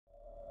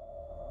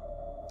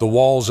The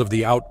walls of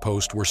the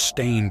outpost were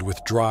stained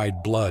with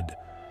dried blood,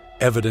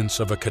 evidence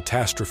of a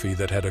catastrophe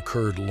that had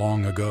occurred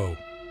long ago.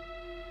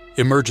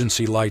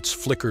 Emergency lights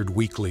flickered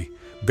weakly,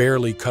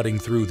 barely cutting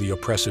through the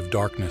oppressive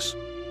darkness.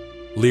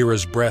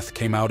 Lyra's breath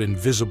came out in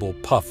visible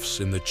puffs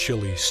in the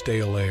chilly,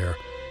 stale air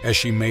as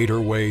she made her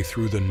way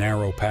through the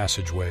narrow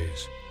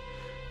passageways.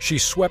 She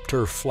swept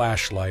her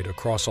flashlight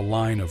across a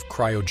line of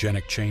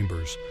cryogenic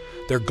chambers,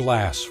 their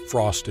glass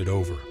frosted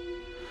over.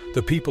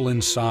 The people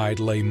inside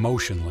lay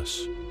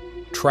motionless,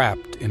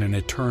 trapped in an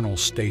eternal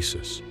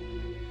stasis.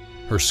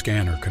 Her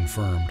scanner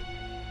confirmed.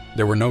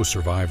 There were no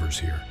survivors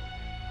here.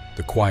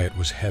 The quiet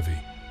was heavy,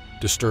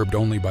 disturbed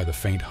only by the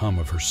faint hum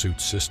of her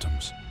suit's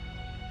systems.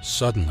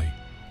 Suddenly,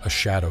 a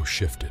shadow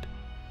shifted.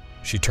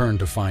 She turned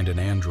to find an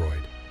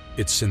android,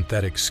 its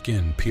synthetic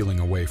skin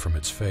peeling away from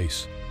its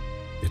face.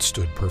 It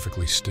stood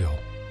perfectly still.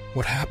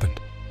 "What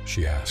happened?"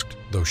 she asked,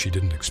 though she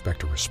didn't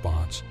expect a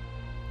response.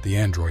 The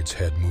android's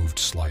head moved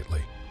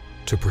slightly.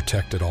 "To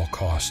protect at all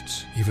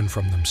costs, even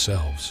from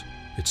themselves,"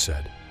 it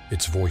said,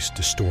 its voice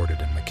distorted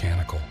and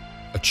mechanical.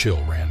 A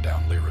chill ran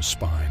down Lyra's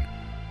spine.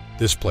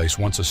 This place,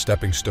 once a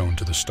stepping stone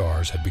to the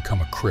stars, had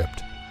become a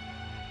crypt.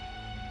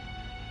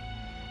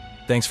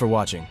 Thanks for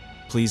watching.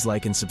 Please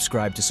like and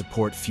subscribe to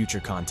support future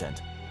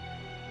content.